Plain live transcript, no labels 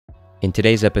In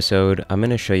today's episode, I'm going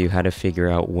to show you how to figure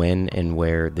out when and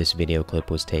where this video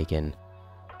clip was taken.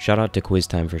 Shout out to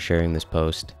Quiztime for sharing this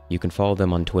post. You can follow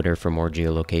them on Twitter for more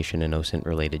geolocation and OSINT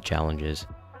related challenges.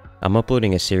 I'm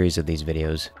uploading a series of these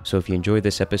videos, so if you enjoyed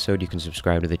this episode, you can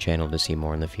subscribe to the channel to see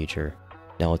more in the future.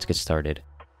 Now let's get started.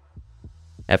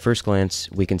 At first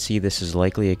glance, we can see this is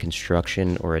likely a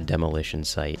construction or a demolition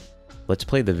site. Let's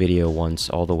play the video once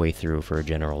all the way through for a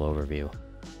general overview.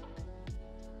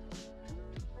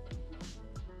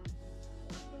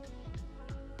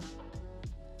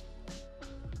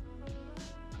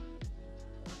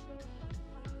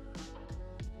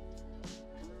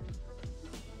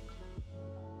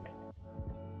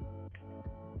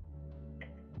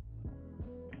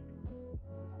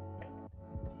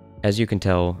 As you can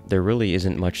tell, there really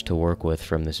isn't much to work with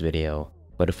from this video,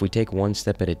 but if we take one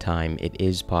step at a time, it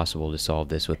is possible to solve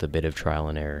this with a bit of trial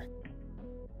and error.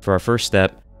 For our first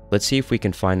step, let's see if we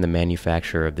can find the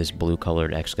manufacturer of this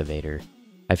blue-colored excavator.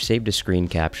 I've saved a screen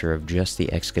capture of just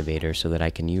the excavator so that I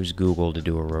can use Google to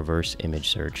do a reverse image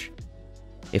search.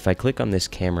 If I click on this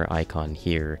camera icon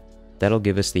here, that'll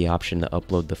give us the option to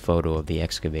upload the photo of the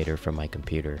excavator from my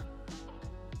computer.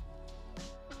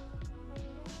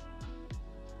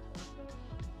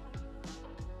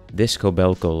 This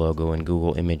Kobelco logo in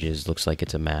Google Images looks like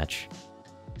it's a match.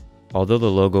 Although the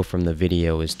logo from the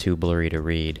video is too blurry to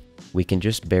read, we can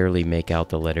just barely make out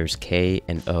the letters K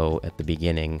and O at the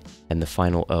beginning and the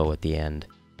final O at the end.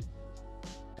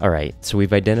 Alright, so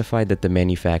we've identified that the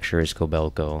manufacturer is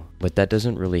Kobelco, but that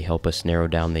doesn't really help us narrow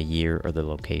down the year or the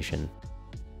location.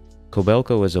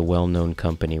 Kobelco is a well-known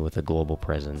company with a global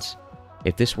presence.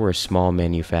 If this were a small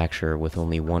manufacturer with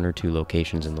only 1 or 2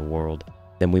 locations in the world,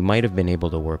 then we might have been able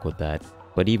to work with that,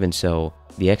 but even so,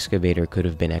 the excavator could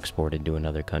have been exported to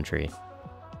another country.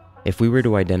 If we were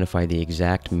to identify the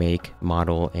exact make,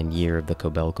 model, and year of the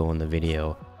Kobelco in the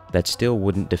video, that still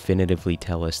wouldn't definitively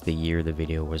tell us the year the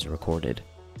video was recorded.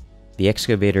 The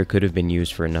excavator could have been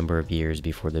used for a number of years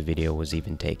before the video was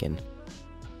even taken.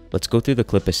 Let's go through the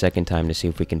clip a second time to see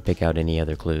if we can pick out any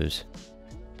other clues.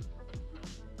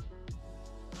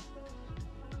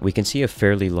 We can see a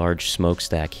fairly large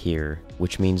smokestack here,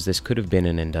 which means this could have been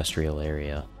an industrial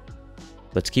area.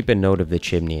 Let's keep a note of the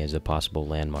chimney as a possible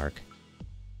landmark.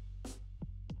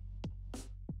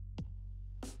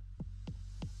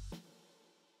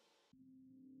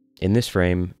 In this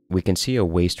frame, we can see a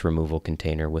waste removal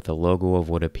container with a logo of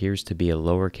what appears to be a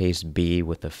lowercase b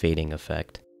with a fading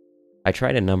effect. I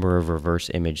tried a number of reverse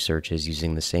image searches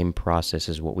using the same process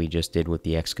as what we just did with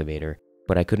the excavator,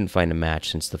 but I couldn't find a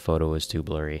match since the photo was too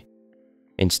blurry.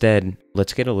 Instead,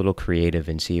 let's get a little creative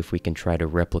and see if we can try to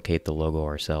replicate the logo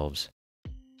ourselves.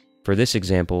 For this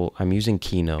example, I'm using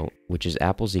Keynote, which is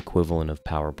Apple's equivalent of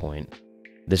PowerPoint.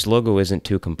 This logo isn't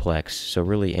too complex, so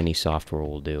really any software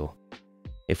will do.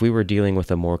 If we were dealing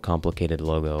with a more complicated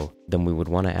logo, then we would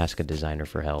want to ask a designer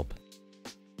for help.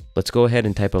 Let's go ahead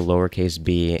and type a lowercase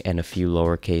b and a few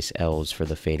lowercase l's for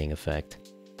the fading effect.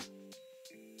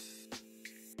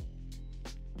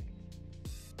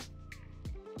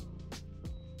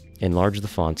 Enlarge the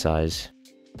font size,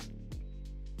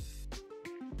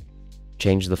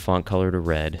 change the font color to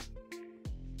red,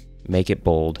 make it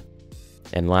bold,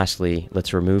 and lastly,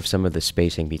 let's remove some of the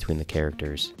spacing between the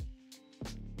characters.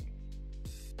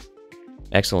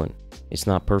 Excellent. It's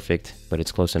not perfect, but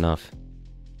it's close enough.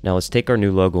 Now let's take our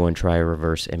new logo and try a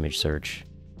reverse image search.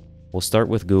 We'll start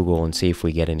with Google and see if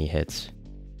we get any hits.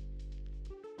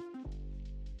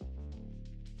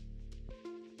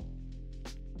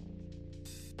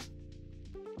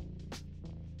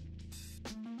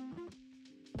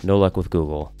 No luck with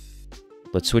Google.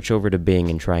 Let's switch over to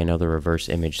Bing and try another reverse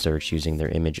image search using their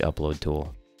image upload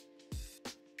tool.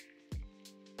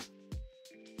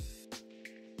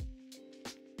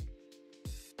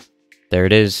 There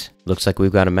it is. Looks like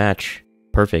we've got a match.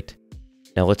 Perfect.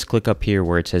 Now let's click up here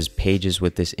where it says pages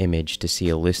with this image to see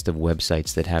a list of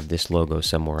websites that have this logo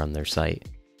somewhere on their site.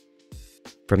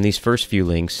 From these first few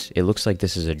links, it looks like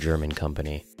this is a German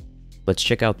company. Let's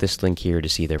check out this link here to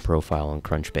see their profile on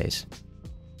Crunchbase.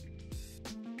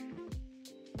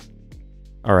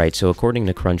 Alright, so according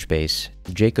to Crunchbase,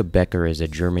 Jacob Becker is a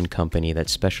German company that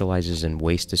specializes in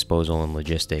waste disposal and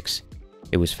logistics.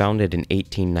 It was founded in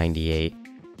 1898,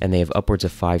 and they have upwards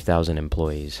of 5,000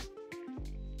 employees.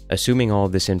 Assuming all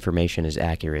of this information is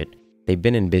accurate, they've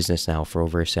been in business now for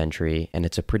over a century, and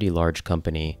it's a pretty large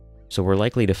company, so we're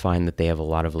likely to find that they have a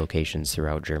lot of locations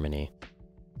throughout Germany.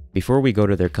 Before we go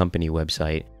to their company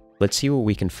website, let's see what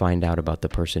we can find out about the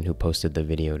person who posted the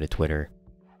video to Twitter.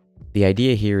 The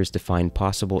idea here is to find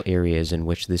possible areas in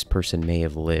which this person may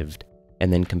have lived,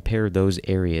 and then compare those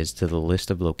areas to the list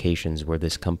of locations where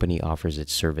this company offers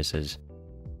its services.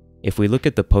 If we look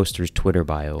at the poster's Twitter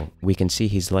bio, we can see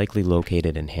he's likely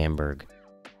located in Hamburg.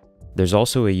 There's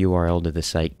also a URL to the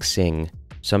site Xing,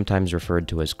 sometimes referred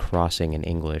to as Crossing in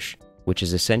English, which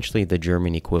is essentially the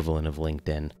German equivalent of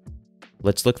LinkedIn.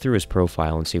 Let's look through his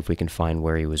profile and see if we can find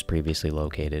where he was previously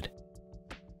located.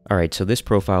 Alright, so this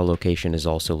profile location is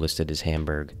also listed as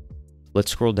Hamburg.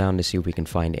 Let's scroll down to see if we can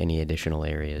find any additional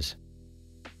areas.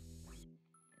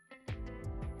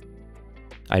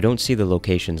 I don't see the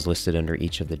locations listed under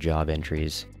each of the job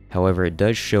entries. However, it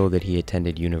does show that he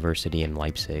attended university in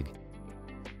Leipzig.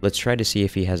 Let's try to see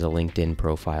if he has a LinkedIn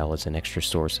profile as an extra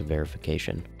source of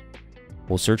verification.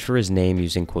 We'll search for his name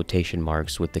using quotation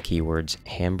marks with the keywords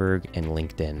Hamburg and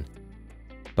LinkedIn.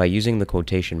 By using the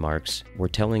quotation marks, we're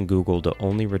telling Google to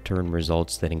only return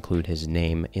results that include his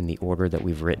name in the order that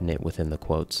we've written it within the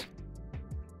quotes.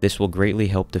 This will greatly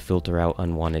help to filter out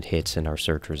unwanted hits in our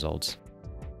search results.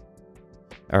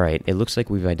 Alright, it looks like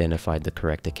we've identified the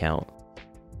correct account.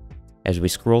 As we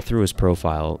scroll through his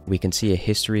profile, we can see a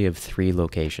history of 3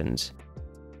 locations: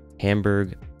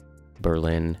 Hamburg,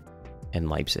 Berlin, and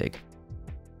Leipzig.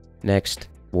 Next,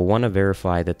 we'll want to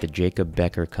verify that the Jacob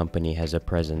Becker company has a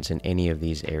presence in any of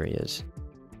these areas.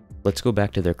 Let's go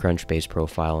back to their Crunchbase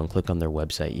profile and click on their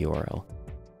website URL.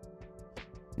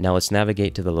 Now let's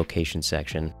navigate to the location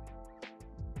section.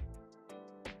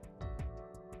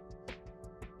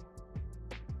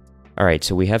 Alright,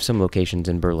 so we have some locations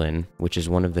in Berlin, which is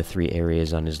one of the 3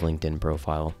 areas on his LinkedIn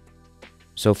profile.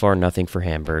 So far, nothing for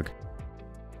Hamburg.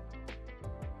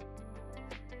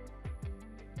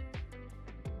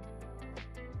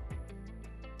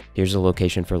 Here's a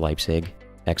location for Leipzig.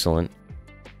 Excellent.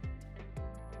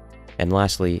 And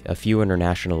lastly, a few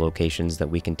international locations that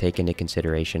we can take into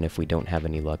consideration if we don't have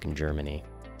any luck in Germany.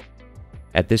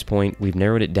 At this point, we've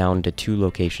narrowed it down to 2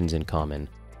 locations in common: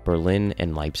 Berlin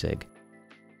and Leipzig.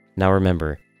 Now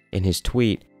remember, in his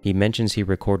tweet, he mentions he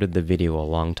recorded the video a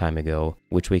long time ago,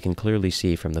 which we can clearly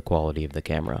see from the quality of the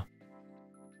camera.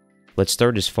 Let's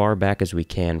start as far back as we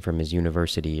can from his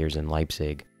university years in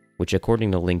Leipzig, which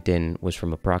according to LinkedIn was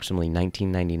from approximately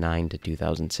 1999 to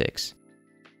 2006.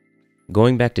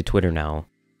 Going back to Twitter now,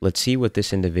 let's see what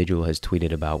this individual has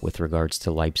tweeted about with regards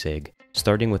to Leipzig,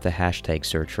 starting with a hashtag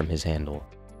search from his handle.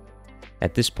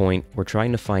 At this point, we're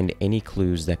trying to find any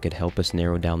clues that could help us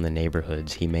narrow down the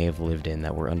neighborhoods he may have lived in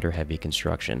that were under heavy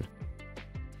construction.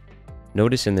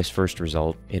 Notice in this first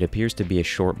result, it appears to be a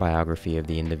short biography of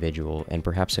the individual and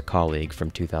perhaps a colleague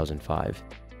from 2005.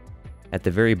 At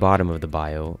the very bottom of the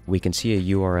bio, we can see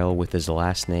a URL with his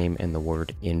last name and the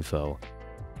word info,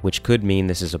 which could mean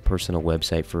this is a personal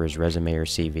website for his resume or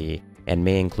CV and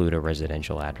may include a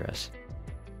residential address.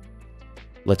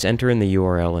 Let's enter in the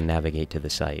URL and navigate to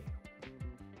the site.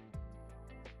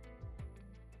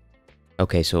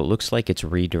 Okay, so it looks like it's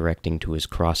redirecting to his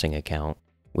Crossing account,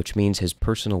 which means his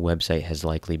personal website has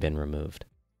likely been removed.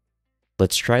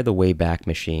 Let's try the Wayback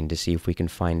Machine to see if we can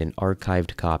find an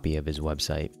archived copy of his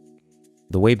website.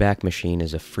 The Wayback Machine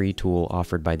is a free tool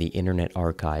offered by the Internet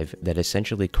Archive that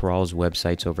essentially crawls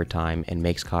websites over time and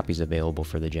makes copies available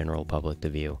for the general public to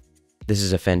view. This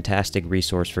is a fantastic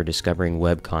resource for discovering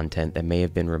web content that may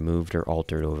have been removed or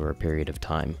altered over a period of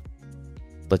time.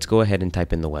 Let's go ahead and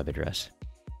type in the web address.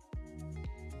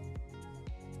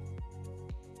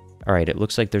 Alright, it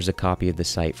looks like there's a copy of the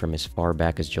site from as far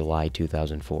back as July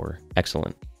 2004.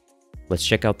 Excellent. Let's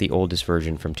check out the oldest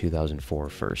version from 2004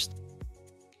 first.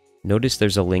 Notice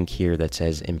there's a link here that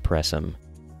says Impressum.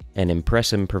 An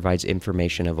Impressum provides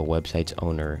information of a website's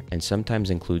owner and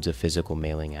sometimes includes a physical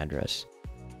mailing address.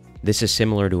 This is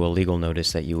similar to a legal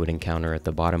notice that you would encounter at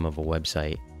the bottom of a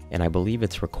website, and I believe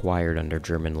it's required under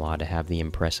German law to have the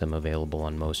Impressum available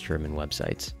on most German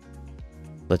websites.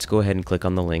 Let's go ahead and click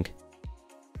on the link.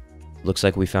 Looks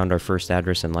like we found our first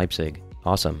address in Leipzig.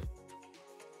 Awesome.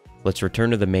 Let's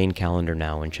return to the main calendar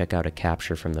now and check out a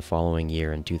capture from the following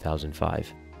year in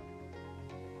 2005.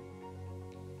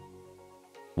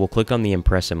 We'll click on the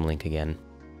Impressum link again.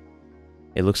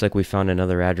 It looks like we found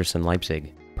another address in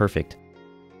Leipzig. Perfect.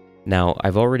 Now,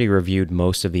 I've already reviewed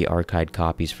most of the archived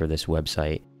copies for this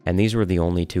website, and these were the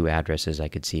only 2 addresses I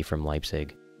could see from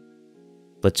Leipzig.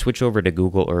 Let's switch over to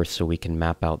Google Earth so we can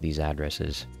map out these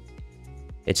addresses.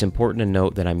 It's important to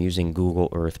note that I'm using Google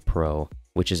Earth Pro,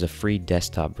 which is a free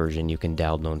desktop version you can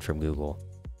download from Google.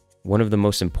 One of the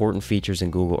most important features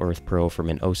in Google Earth Pro from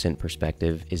an OSINT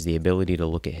perspective is the ability to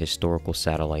look at historical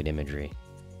satellite imagery.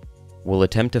 We'll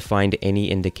attempt to find any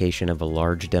indication of a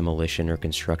large demolition or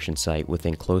construction site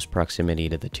within close proximity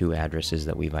to the 2 addresses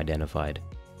that we've identified.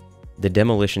 The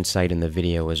demolition site in the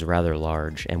video is rather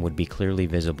large and would be clearly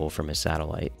visible from a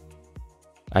satellite.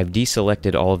 I've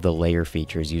deselected all of the layer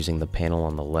features using the panel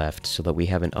on the left so that we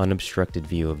have an unobstructed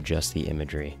view of just the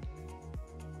imagery.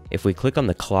 If we click on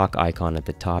the clock icon at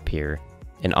the top here,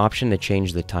 an option to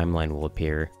change the timeline will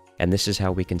appear, and this is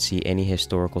how we can see any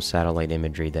historical satellite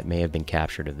imagery that may have been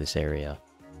captured of this area.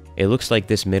 It looks like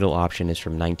this middle option is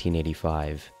from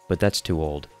 1985, but that's too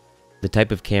old. The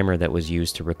type of camera that was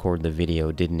used to record the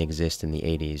video didn't exist in the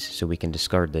 80s, so we can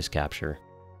discard this capture.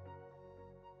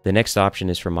 The next option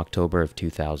is from October of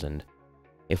 2000.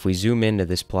 If we zoom into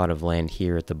this plot of land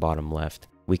here at the bottom left,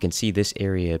 we can see this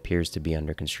area appears to be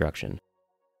under construction.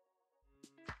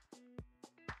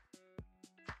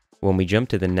 When we jump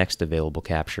to the next available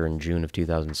capture in June of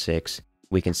 2006,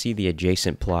 we can see the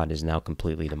adjacent plot is now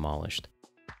completely demolished.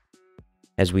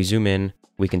 As we zoom in,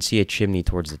 we can see a chimney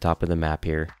towards the top of the map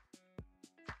here.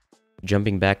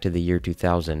 Jumping back to the year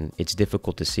 2000, it's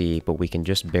difficult to see, but we can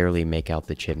just barely make out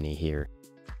the chimney here.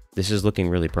 This is looking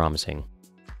really promising.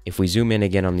 If we zoom in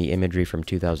again on the imagery from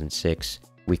 2006,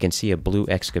 we can see a blue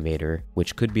excavator,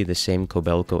 which could be the same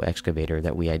Kobelco excavator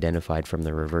that we identified from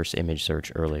the reverse image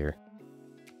search earlier.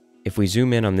 If we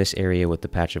zoom in on this area with the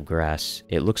patch of grass,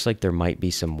 it looks like there might be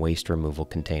some waste removal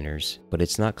containers, but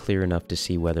it's not clear enough to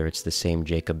see whether it's the same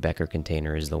Jacob Becker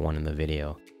container as the one in the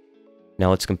video. Now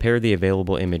let's compare the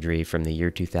available imagery from the year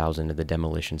 2000 to the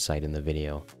demolition site in the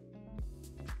video.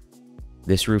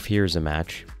 This roof here is a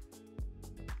match.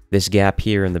 This gap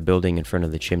here in the building in front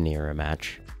of the chimney are a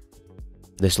match.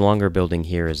 This longer building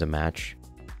here is a match.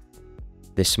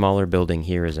 This smaller building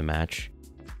here is a match.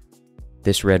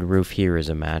 This red roof here is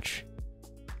a match.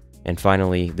 And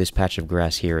finally, this patch of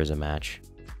grass here is a match.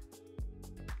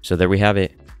 So there we have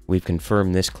it. We've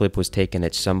confirmed this clip was taken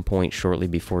at some point shortly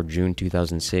before June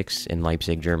 2006 in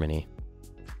Leipzig, Germany.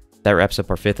 That wraps up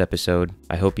our 5th episode.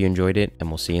 I hope you enjoyed it, and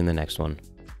we'll see you in the next one.